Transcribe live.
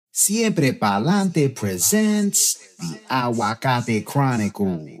Siempre Pa'lante presents the Aguacate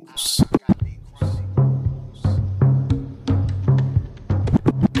Chronicles.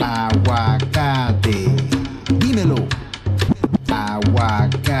 Aguacate, dímelo.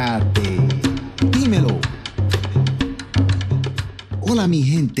 Aguacate, dímelo. Hola mi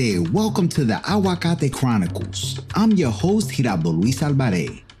gente, welcome to the Aguacate Chronicles. I'm your host, Giraldo Luis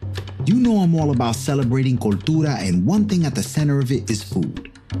Alvarez. You know I'm all about celebrating cultura, and one thing at the center of it is food.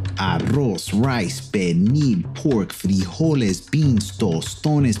 Arroz, rice, pernil, pork, frijoles, beans,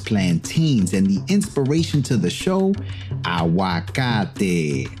 tostones, plantains, and the inspiration to the show,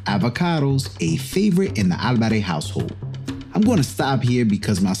 aguacate. Avocados, a favorite in the Alvarez household. I'm going to stop here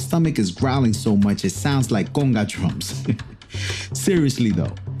because my stomach is growling so much it sounds like conga drums. Seriously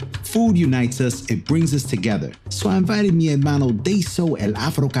though, food unites us, it brings us together. So I invited mi hermano Deiso El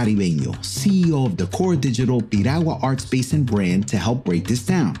Afro-Caribeño, CEO of the Core Digital Piragua Art Space and brand, to help break this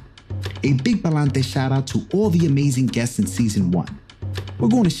down. A big Pa'lante shout out to all the amazing guests in season 1. We're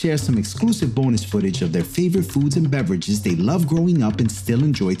going to share some exclusive bonus footage of their favorite foods and beverages they love growing up and still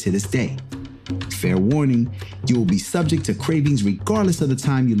enjoy to this day. Fair warning, you will be subject to cravings regardless of the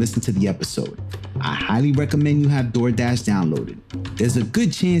time you listen to the episode. I highly recommend you have DoorDash downloaded. There's a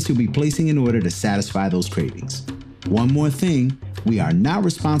good chance you'll be placing an order to satisfy those cravings. One more thing, we are not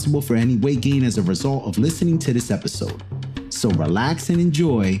responsible for any weight gain as a result of listening to this episode. So relax and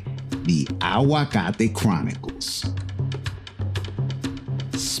enjoy the Aguacate Chronicles.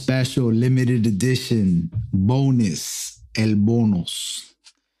 Special limited edition bonus, el bonus.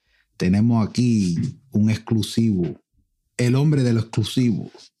 Tenemos aquí un exclusivo, el hombre de lo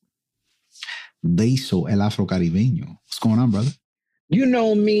exclusivo, Deiso El Afro-Caribeño. What's going on, brother? You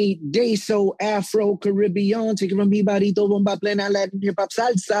know me, Deiso Afro-Caribbean, taking from mi barito, bomba plena, Latin hip-hop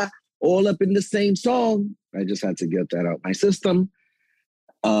salsa, all up in the same song. I just had to get that out my system.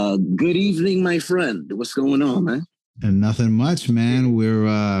 Good evening, my friend. What's going on, man? And nothing much, man.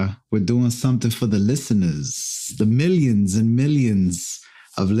 We're doing something for the listeners, the millions and millions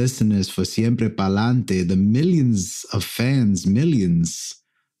of listeners for Siempre Pa'lante, the millions of fans, millions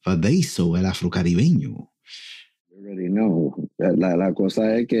for Deiso El Afro-Caribeño. You already know. La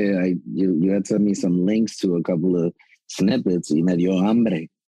cosa es que you had sent me some links to a couple of snippets y me dio hambre.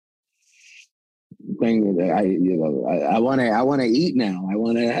 I want to eat now. I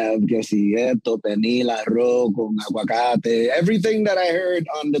want to have quesilleto, pernil, arroz con aguacate. Everything that I heard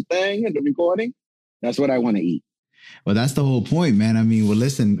on the thing, at the recording, that's what I want to eat. Well, that's the whole point, man. I mean, well,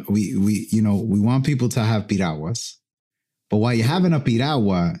 listen, we want people to have piraguas, but while you're having a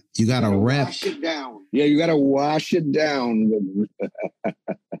piragua, you gotta wash it down. Yeah, you gotta wash it down.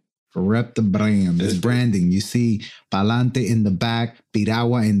 Rep the brand. It's branding. You see Pa'lante in the back,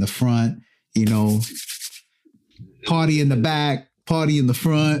 piragua in the front. You know, party in the back, party in the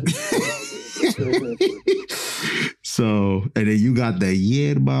front. So, and then you got the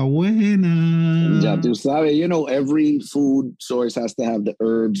hierba buena. Ya tú sabes, you know, every food source has to have the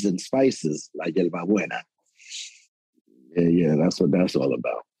herbs and spices, like hierba buena. Yeah, that's what that's all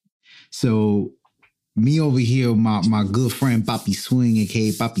about. So, me over here, my good friend Papi Swing,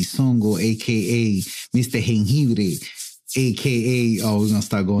 a.k.a. Papi Songo, a.k.a. Mr. Jengibre, a.k.a. Oh, we're going to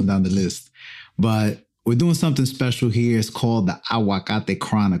start going down the list. But we're doing something special here. It's called the Aguacate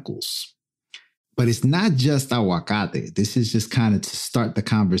Chronicles. But it's not just aguacate. This is just kind of to start the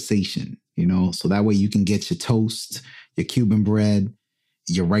conversation, you know, so that way you can get your toast, your Cuban bread,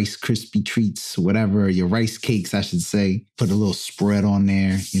 your Rice Krispie treats, whatever, your rice cakes, I should say. Put a little spread on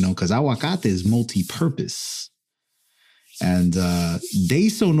there, you know, because aguacate is multi-purpose. And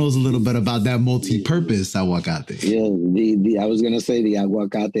Deiso knows a little bit about that multi-purpose aguacate. Yeah, I was going to say the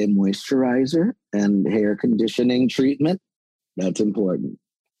aguacate moisturizer and hair conditioning treatment. That's important.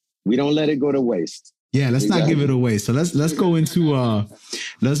 We don't let it go to waste. Yeah, let's not give it away. So let's go into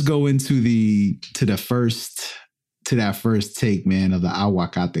that first take, man, of the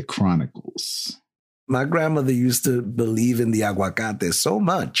Aguacate Chronicles. My grandmother used to believe in the aguacate so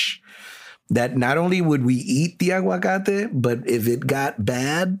much that not only would we eat the aguacate, but if it got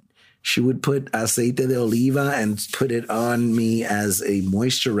bad, she would put aceite de oliva and put it on me as a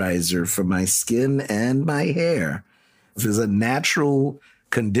moisturizer for my skin and my hair. It was a natural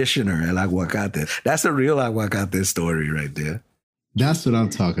conditioner, el aguacate. That's a real aguacate story right there. That's what I'm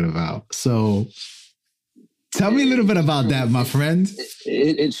talking about. So tell me a little bit about that, my friend.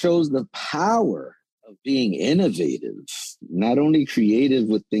 It shows the power of being innovative, not only creative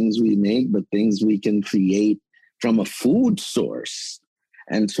with things we make, but things we can create from a food source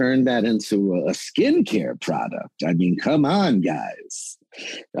and turn that into a skincare product. I mean, come on, guys.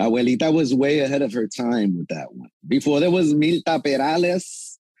 Abuelita was way ahead of her time with that one. Before there was Milta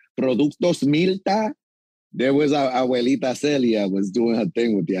Perales, Productos Milta, there was our abuelita Celia was doing her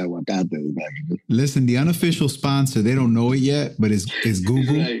thing with the aguacates back in the day. Listen, the unofficial sponsor, they don't know it yet, but it's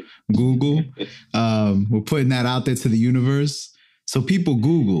Google. Right. Google. We're putting that out there to the universe. So people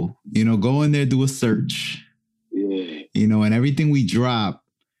Google, go in there, do a search, and everything we drop,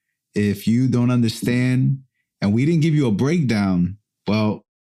 if you don't understand and we didn't give you a breakdown, well,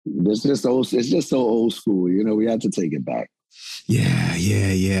 it's just so old school. We had to take it back.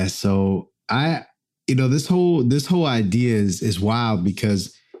 Yeah. So this whole idea is wild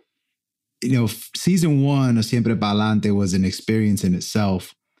because, season 1 of Siempre Pa'lante was an experience in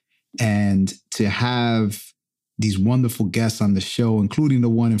itself. And to have these wonderful guests on the show, including the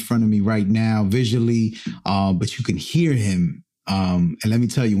one in front of me right now visually, but you can hear him. And let me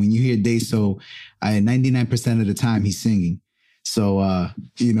tell you, when you hear Dayso, 99% of the time he's singing. So,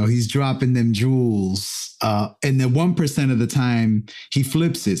 he's dropping them jewels. And then 1% of the time he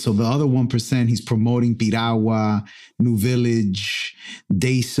flips it. So the other 1%, he's promoting Piragua, New Village,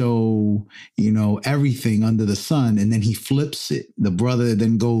 Dayso, everything under the sun. And then he flips it. The brother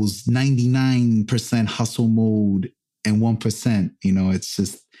then goes 99% hustle mode and 1%, it's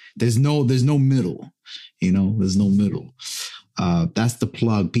just, there's no middle, there's no middle. That's the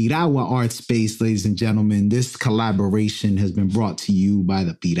plug. Piragua Art Space, ladies and gentlemen. This collaboration has been brought to you by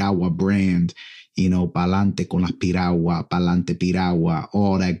the Piragua brand. Pa'lante con las Piragua, Pa'lante Piragua,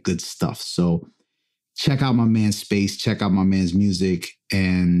 all that good stuff. So check out my man's space, check out my man's music.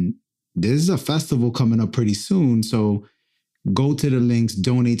 And there's a festival coming up pretty soon. So go to the links,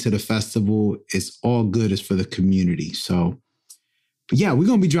 donate to the festival. It's all good. It's for the community. So yeah, we're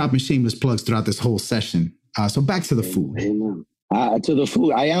going to be dropping shameless plugs throughout this whole session. So back to the food. Amen. To the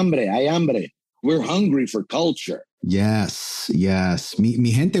food. Hay hambre. We're hungry for culture. Yes.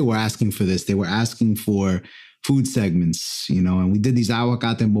 Mi gente were asking for this. They were asking for food segments, and we did these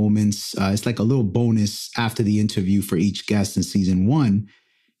aguacate moments. It's like a little bonus after the interview for each guest in season 1.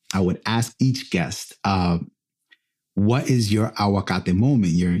 I would ask each guest, what is your aguacate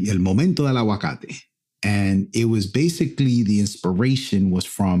moment? El momento del aguacate. And it was basically the inspiration was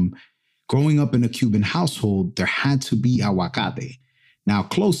from growing up in a Cuban household, there had to be aguacate. Now,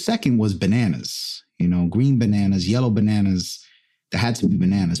 close second was bananas, green bananas, yellow bananas. There had to be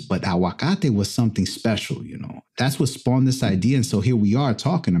bananas, but aguacate was something special, That's what spawned this idea. And so here we are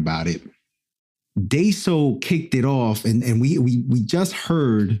talking about it. Dayso kicked it off, and we just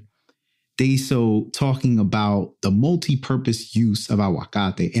heard Dayso talking about the multi-purpose use of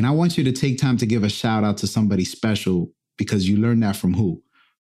aguacate. And I want you to take time to give a shout out to somebody special because you learned that from who?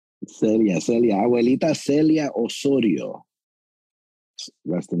 Celia, abuelita Celia Osorio.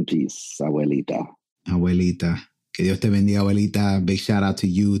 Rest in peace, abuelita. Que Dios te bendiga, abuelita. Big shout out to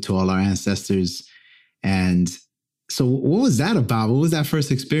you, to all our ancestors. And so what was that about? What was that first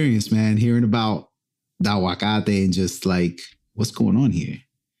experience, man? Hearing about the aguacate and just like, what's going on here?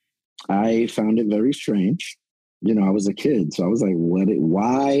 I found it very strange. I was a kid, so I was like,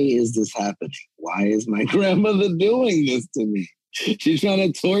 why is this happening? Why is my grandmother doing this to me? She's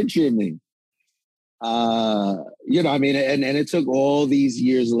trying to torture me. And it took all these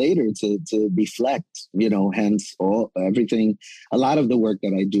years later to reflect, hence everything. A lot of the work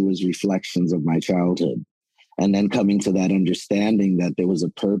that I do is reflections of my childhood. And then coming to that understanding that there was a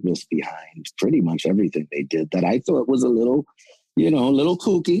purpose behind pretty much everything they did that I thought was a little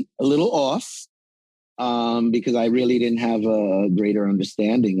kooky, a little off. Because I really didn't have a greater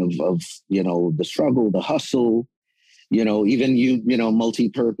understanding of the struggle, the hustle, even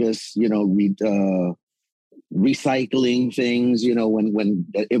multi-purpose, recycling things, when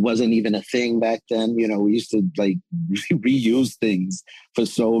it wasn't even a thing back then, we used to like reuse things for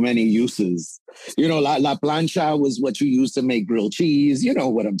so many uses. La plancha was what you used to make grilled cheese. You know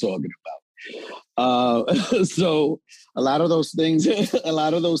what I'm talking about. So a lot of those things now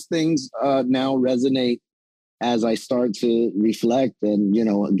resonate as I start to reflect and,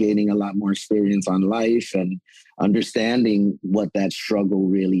 gaining a lot more experience on life and understanding what that struggle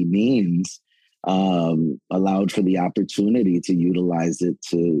really means, allowed for the opportunity to utilize it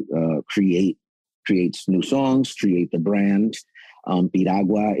to create new songs, create the brand.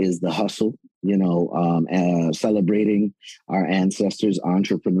 Piragua is the hustle, celebrating our ancestors'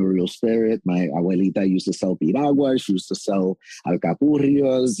 entrepreneurial spirit. My abuelita used to sell piragua. She used to sell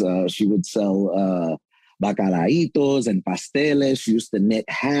alcapurrios. She would sell bacalaitos and pasteles. She used to knit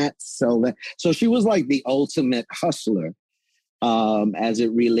hats, sell that. So she was like the ultimate hustler. as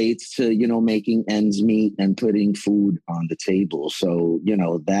it relates to, making ends meet and putting food on the table. So,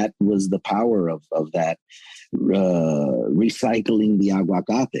 that was the power of that, recycling the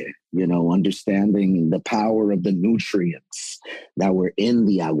aguacate, understanding the power of the nutrients that were in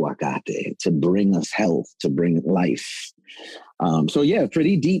the aguacate to bring us health, to bring life. So yeah,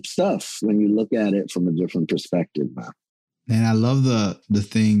 pretty deep stuff when you look at it from a different perspective, man. And I love the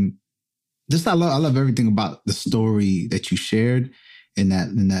thing. I love everything about the story that you shared in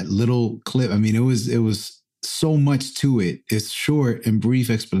that little clip. I mean, it was so much to it. It's short and brief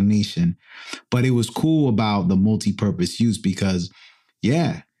explanation, but it was cool about the multi-purpose use because,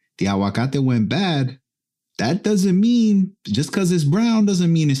 yeah, the aguacate went bad. That doesn't mean just because it's brown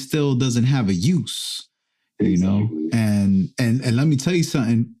doesn't mean it still doesn't have a use. Exactly. And let me tell you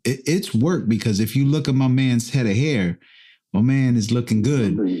something. It's work because if you look at my man's head of hair, my man is looking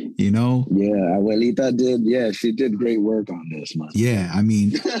good, Yeah, Abuelita did. Yeah, she did great work on this, man. Yeah, I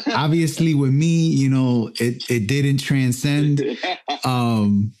mean, obviously with me, it didn't transcend. I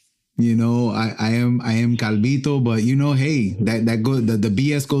am calvito, but hey, that go the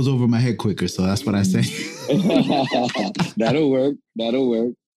BS goes over my head quicker, so that's what I say. That'll work.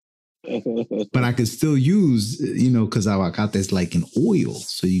 But I could still use, because aguacate is like an oil,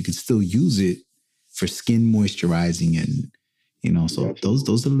 so you could still use it for skin moisturizing and, so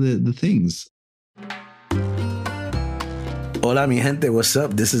those are the things. Hola, mi gente. What's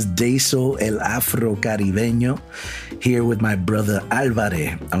up? This is Dayso El Afro Caribeño here with my brother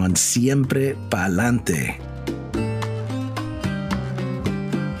Alvare on Siempre Pa'lante.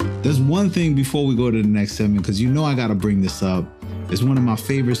 There's one thing before we go to the next segment, because I got to bring this up. It's one of my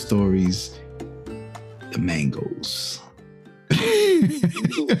favorite stories, the mangoes.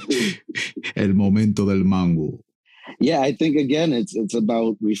 El momento del mango. Yeah, I think, again, it's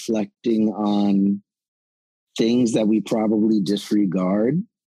about reflecting on things that we probably disregard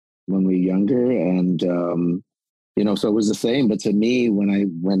when we're younger. And, so it was the same. But to me, when I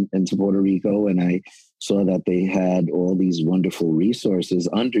went into Puerto Rico and I saw that they had all these wonderful resources,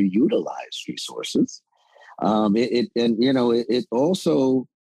 underutilized resources, it also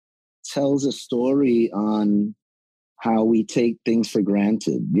tells a story on how we take things for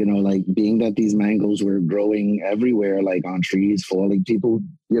granted, like being that these mangoes were growing everywhere, like on trees, falling, people,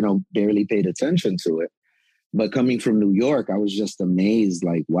 barely paid attention to it. But coming from New York, I was just amazed,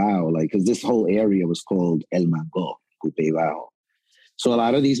 like, wow, like, because this whole area was called El Mango, Cupey Bajo. So a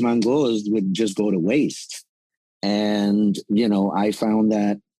lot of these mangoes would just go to waste. And, I found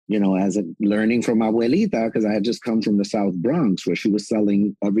that, as learning from abuelita, because I had just come from the South Bronx where she was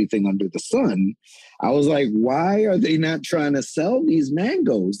selling everything under the sun. I was like, why are they not trying to sell these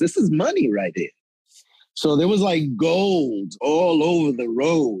mangoes? This is money right here. So there was like gold all over the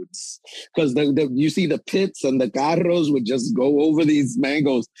roads because you see the pits and the carros would just go over these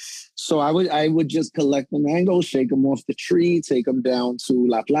mangoes. So I would just collect the mangoes, shake them off the tree, take them down to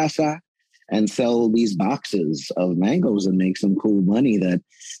La Plaza and sell these boxes of mangoes and make some cool money that,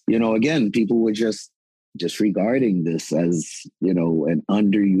 again, people were just disregarding this as, an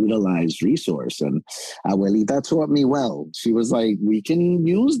underutilized resource. And Abuelita taught me well. She was like, we can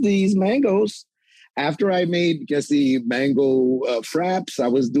use these mangoes. After I made, mango fraps, I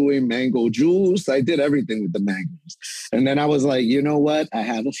was doing mango juice. I did everything with the mangoes. And then I was like, you know what? I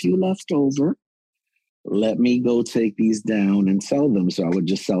have a few left over. Let me go take these down and sell them. So I would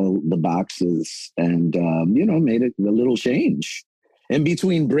just sell the boxes and, made it a little change. In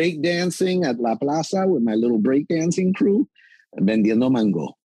between breakdancing at La Plaza with my little breakdancing crew, vendiendo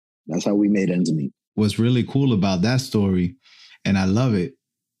mango. That's how we made ends meet. What's really cool about that story, and I love it,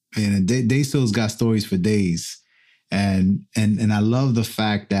 and Dayso's got stories for days. And I love the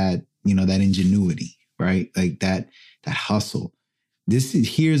fact that, that ingenuity, right? Like that hustle.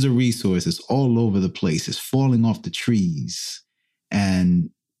 Here's a resource. It's all over the place. It's falling off the trees.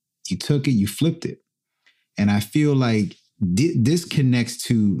 And you took it, you flipped it. And I feel like this connects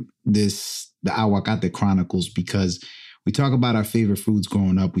to the Aguacate Chronicles because we talk about our favorite foods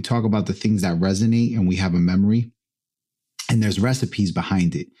growing up. We talk about the things that resonate and we have a memory. And there's recipes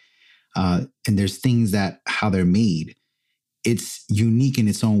behind it. And there's things how they're made. It's unique in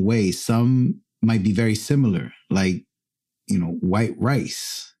its own way. Some might be very similar, like, white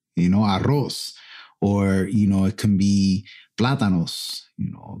rice, arroz, or, it can be plátanos,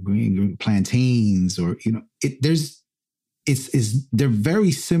 green plantains, or, they're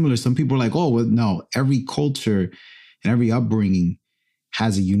very similar. Some people are like, oh, well, no, every culture and every upbringing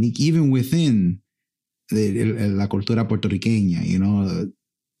has a unique, even within la cultura puertorriqueña,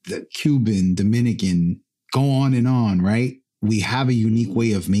 the Cuban, Dominican, go on and on, right? We have a unique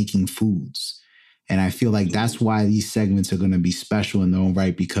way of making foods. And I feel like that's why these segments are going to be special in their own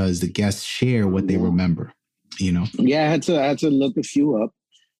right, because the guests share what they remember, you know? Yeah, I had to look a few up,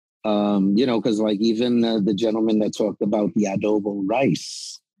 you know, because like even the gentleman that talked about the adobo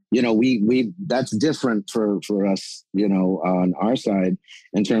rice, you know, we that's different for us, you know, on our side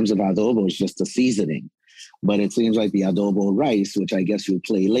in terms of adobo, it's just a seasoning. But it seems like the adobo rice, which I guess you'll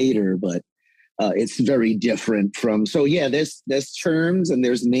play later, but it's very different from. So yeah, there's terms and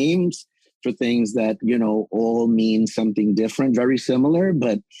there's names for things that, you know, all mean something different, very similar,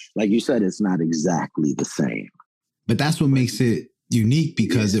 but like you said, it's not exactly the same. But that's what makes it unique,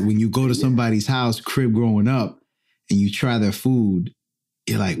 because when you go to somebody's house, crib growing up, and you try their food,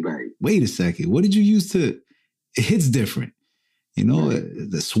 you're like, wait a second, what did you use to? It hits different. You know,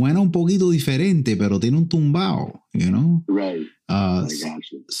 suena un poquito diferente, pero tiene un tumbao, you know? Right.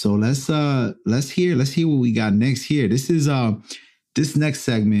 So let's hear what we got next here. This next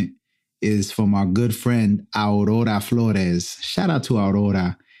segment is from our good friend Aurora Flores. Shout out to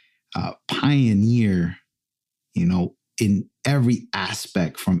Aurora, pioneer, you know, in every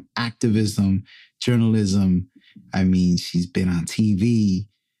aspect, from activism, journalism. I mean, she's been on TV.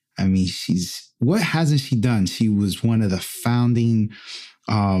 I mean, what hasn't she done? She was one of the founding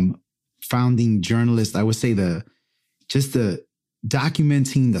journalists. I would say the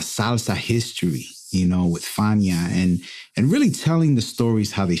documenting the salsa history, you know, with Fania, and really telling the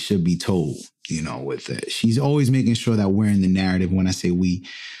stories how they should be told, you know, with it. She's always making sure that we're in the narrative. When I say we,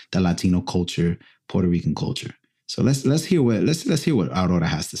 the Latino culture, Puerto Rican culture. So let's hear what Aurora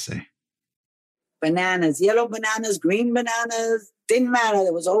has to say. Bananas, yellow bananas, green bananas, didn't matter.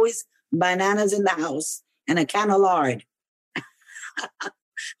 There was always bananas in the house and a can of lard.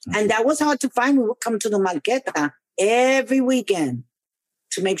 And that was hard to find. We would come to the marqueta every weekend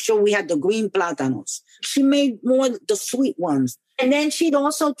to make sure we had the green plátanos. She made more the sweet ones. And then she'd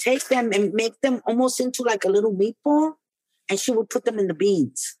also take them and make them almost into like a little meatball, and she would put them in the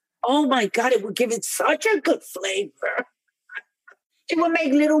beans. Oh my God, it would give it such a good flavor. She would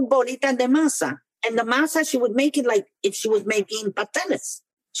make little bolitas de masa. And the masa, she would make it like if she was making pasteles.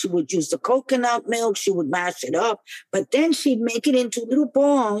 She would use the coconut milk. She would mash it up. But then she'd make it into little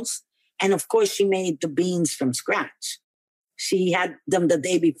balls. And of course, she made the beans from scratch. She had them the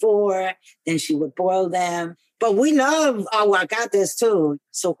day before. Then she would boil them. But we love aguacates too.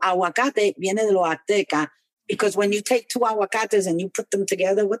 So aguacate viene de lo azteca, because when you take two aguacates and you put them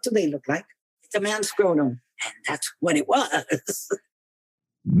together, what do they look like? It's a man's scrotum. And that's what it was.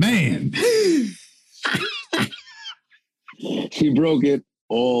 Man. She broke it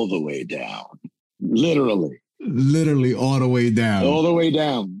all the way down. Literally all the way down. All the way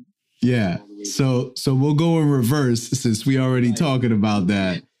down. Yeah. So we'll go in reverse, since we already talking about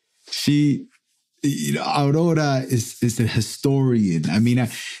that. She, you know, Aurora is a historian. I mean,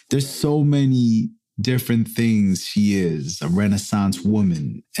 there's so many different things she is. A Renaissance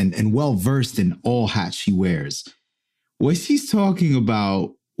woman and well-versed in all hats she wears. What she's talking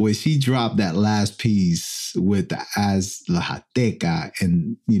about, when she dropped that last piece with the as la jateca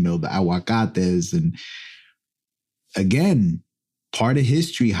and, you know, the aguacates, and again, part of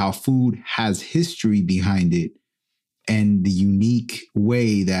history, how food has history behind it, and the unique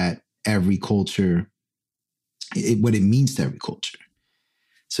way that every culture, what it means to every culture.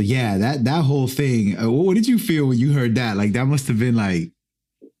 So yeah, that whole thing. What did you feel when you heard that? Like, that must have been like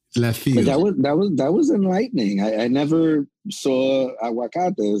left field. But that was enlightening. I never saw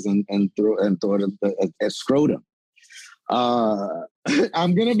aguacates and thought of as scrotum.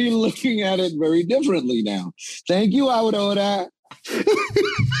 I'm gonna be looking at it very differently now. Thank you, Aurora.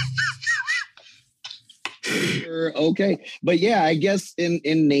 Okay, but yeah, I guess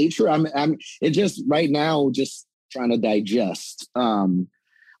in nature, I'm it just right now just trying to digest.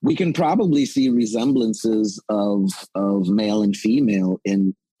 We can probably see resemblances of male and female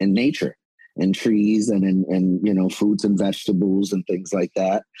in nature, in trees and in you know, fruits and vegetables and things like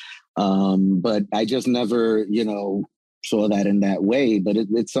that. But I just never, you know, saw that in that way. But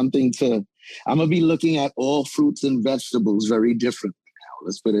it's something to. I'm gonna be looking at all fruits and vegetables very differently now.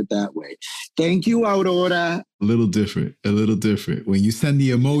 Let's put it that way. Thank you, Aurora. A little different. When you send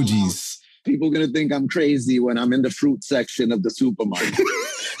the emojis, people are gonna think I'm crazy when I'm in the fruit section of the supermarket.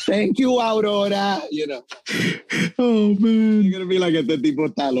 Thank you, Aurora. You know. Oh man, you're gonna be like, este tipo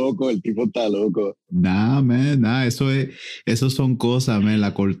está loco. El tipo está loco. Nah, man. Nah, eso son cosas, man.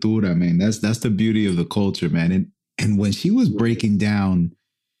 La cultura, man. That's the beauty of the culture, man. And when she was breaking down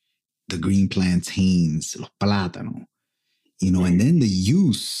the green plantains, los plátanos, you know, and then the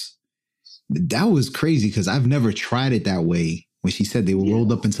use, that was crazy, because I've never tried it that way. When she said they were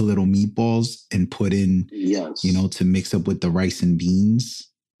rolled up into little meatballs and put in, you know, to mix up with the rice and beans.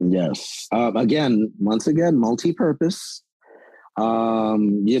 Yes. Once again, multi-purpose.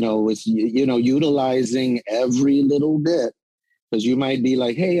 It's utilizing every little bit, because you might be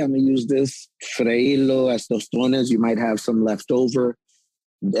like, hey, I'm gonna use this freírlo as tostones. You might have some left over.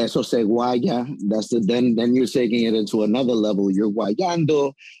 Eso se guaya. Then you're taking it into another level. You're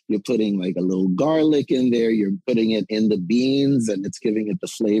guayando. You're putting like a little garlic in there. You're putting it in the beans, and it's giving it the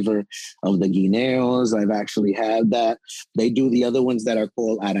flavor of the guineos. I've actually had that. They do the other ones that are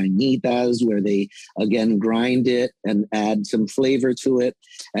called arañitas, where they again grind it and add some flavor to it.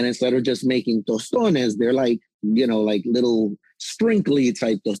 And instead of just making tostones, they're like little sprinkly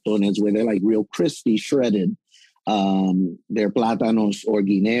type tostones, where they're like real crispy, shredded. They're plátanos or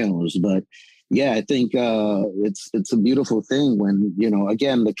guineos. But yeah, I think it's a beautiful thing when,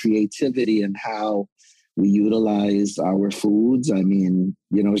 again, the creativity and how we utilize our foods. I mean,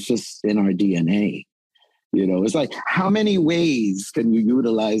 it's just in our DNA. It's like, how many ways can you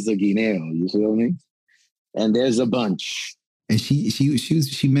utilize a guineo? You feel me? And there's a bunch. And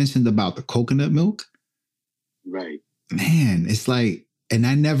she mentioned about the coconut milk. Right. Man, it's like, and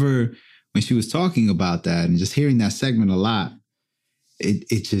I never, when she was talking about that and just hearing that segment a lot,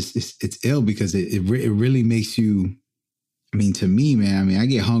 it's ill, because it really makes you, I mean, to me, man, I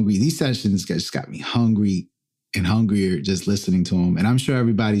get hungry. These sessions just got me hungry and hungrier just listening to them. And I'm sure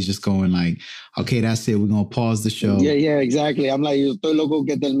everybody's just going like, okay, that's it. We're going to pause the show. Yeah, exactly. I'm like, yo estoy loco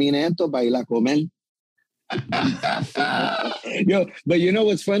que termine esto para ir a comer. But you know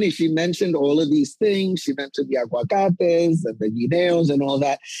what's funny? She mentioned all of these things. She mentioned the aguacates and the guineos and all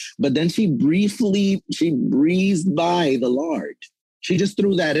that. But then she breezed by the lard. She just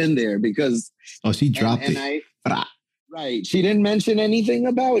threw that in there because... Oh, she dropped it. Right. She didn't mention anything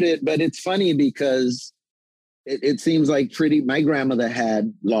about it, but it's funny because it seems like my grandmother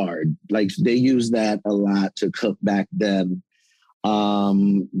had lard. Like they used that a lot to cook back then.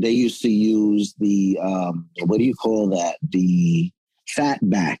 They used to use the, what do you call that? The fat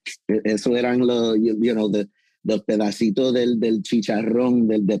back. Eso eran the pedacito del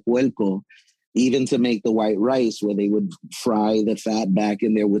chicharrón de puerco, even to make the white rice, where they would fry the fat back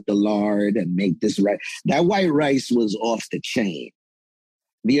in there with the lard and make this rice. That white rice was off the chain.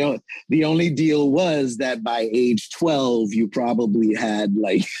 The only deal was that by age 12, you probably had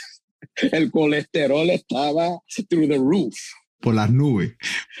like el colesterol estaba through the roof. Por las nubes.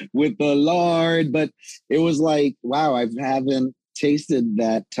 With the lard. But it was like, wow, I haven't tasted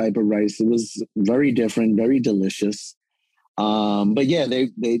that type of rice. It was very different, very delicious. But yeah,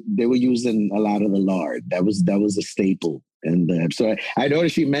 they were using a lot of the lard. That was a staple. And so I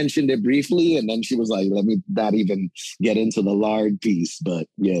noticed she mentioned it briefly, and then she was like, let me not even get into the lard piece. But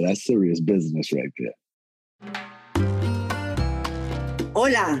yeah, that's serious business right there.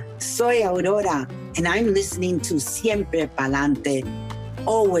 Hola, soy Aurora, and I'm listening to Siempre Pa'lante,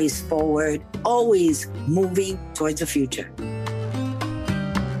 always forward, always moving towards the future.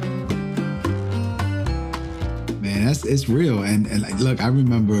 Man, it's real. And like, look, I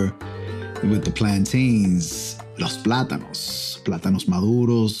remember with the plantains, los plátanos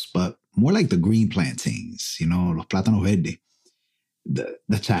maduros, but more like the green plantains, los plátanos verde, the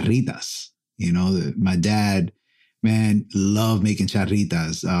charritas, my dad, man, loved making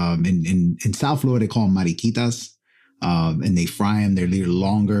charritas. In South Florida, they call them mariquitas, and they fry them. They're a little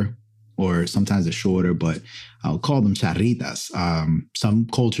longer, or sometimes they're shorter, but I'll call them charritas. Some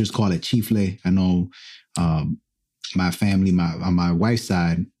cultures call it chifle. I know my family, on my wife's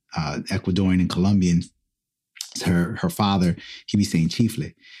side, Ecuadorian and Colombian, her father, he be saying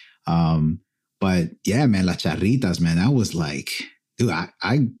chifle. But yeah, man, las charritas, man, that was like, dude,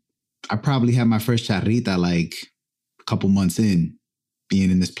 I probably had my first charrita like a couple months in being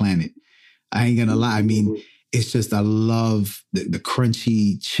in this planet. I ain't gonna lie. I mean, it's just, I love the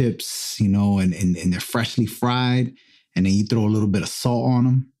crunchy chips, and they're freshly fried, and then you throw a little bit of salt on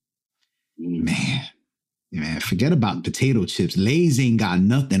them. Man, forget about potato chips. Lay's ain't got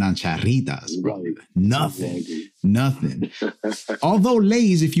nothing on charritas, bro. Right. Nothing. Although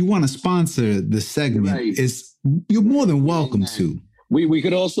Lay's, if you want to sponsor the segment, right, you're more than welcome to. We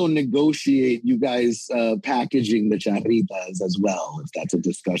could also negotiate you guys packaging the charritas as well, if that's a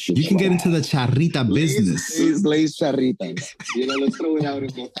discussion. You can get into the charrita business. Lay's charritas. Let's throw it out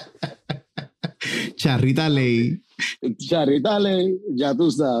again. Charrita Lay. Charrita Lay, ya tú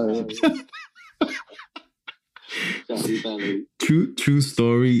sabes. True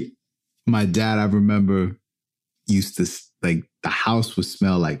story. My dad, I remember, used to, like, the house would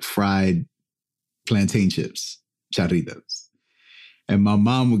smell like fried plantain chips, charritas. And my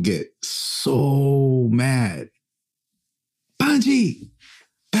mom would get so mad. Panchi,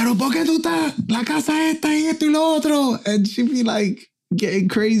 pero ¿por qué tú estás? La casa esta y esto y lo otro. And she'd be like, getting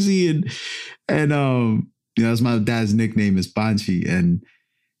crazy. And you know, that's my dad's nickname is Panchi.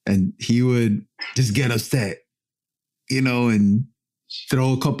 And he would just get upset, you know, and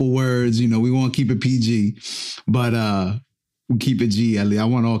throw a couple words. You know, we won't keep it PG, but we keep it G. I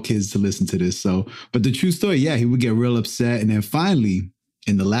want all kids to listen to this. So, but the true story, yeah, he would get real upset. And then finally,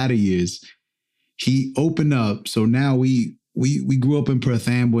 in the latter years, he opened up. So now we grew up in Perth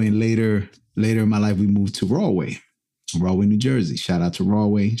Amboy, and later in my life, we moved to Rahway, New Jersey. Shout out to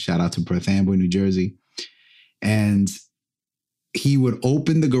Rahway. Shout out to Perth Amboy, New Jersey. And he would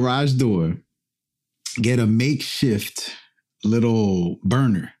open the garage door, get a makeshift little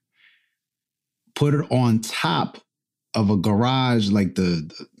burner, put it on top of a garage, like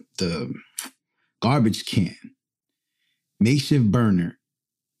the garbage can, makeshift burner,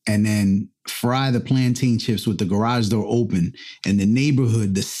 and then fry the plantain chips with the garage door open. And the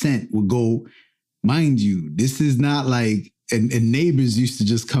neighborhood, the scent would go, mind you, this is not like, and neighbors used to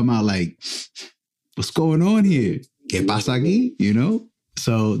just come out like, what's going on here? ¿Qué pasa aquí? You know?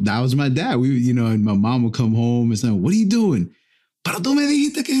 So that was my dad. You know, and my mom would come home and say, what are you doing? Pero tú me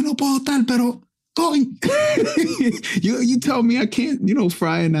dijiste que no puedo estar, pero coño. you tell me I can't, you know,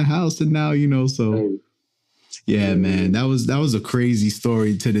 fry in the house. And now, you know, so yeah, man, that was a crazy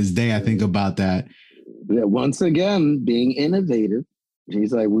story. To this day, I think about that. Yeah, once again, being innovative.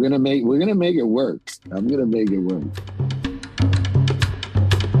 He's like, we're gonna make it work. I'm gonna make it work.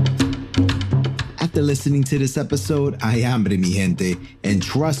 After listening to this episode, hay hambre, mi gente. And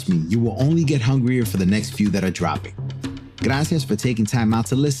trust me, you will only get hungrier for the next few that are dropping. Gracias for taking time out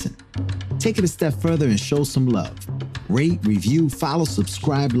to listen. Take it a step further and show some love. Rate, review, follow,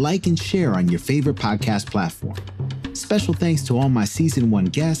 subscribe, like, and share on your favorite podcast platform. Special thanks to all my Season 1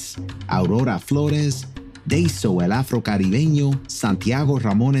 guests, Aurora Flores, Deiso El Afro-Caribeño, Santiago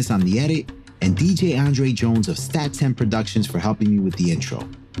Ramones Andiere, and DJ Andre Jones of Stat 10 Productions for helping me with the intro.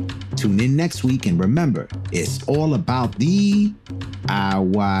 Tune in next week, and remember, it's all about the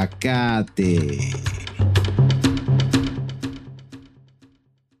aguacate.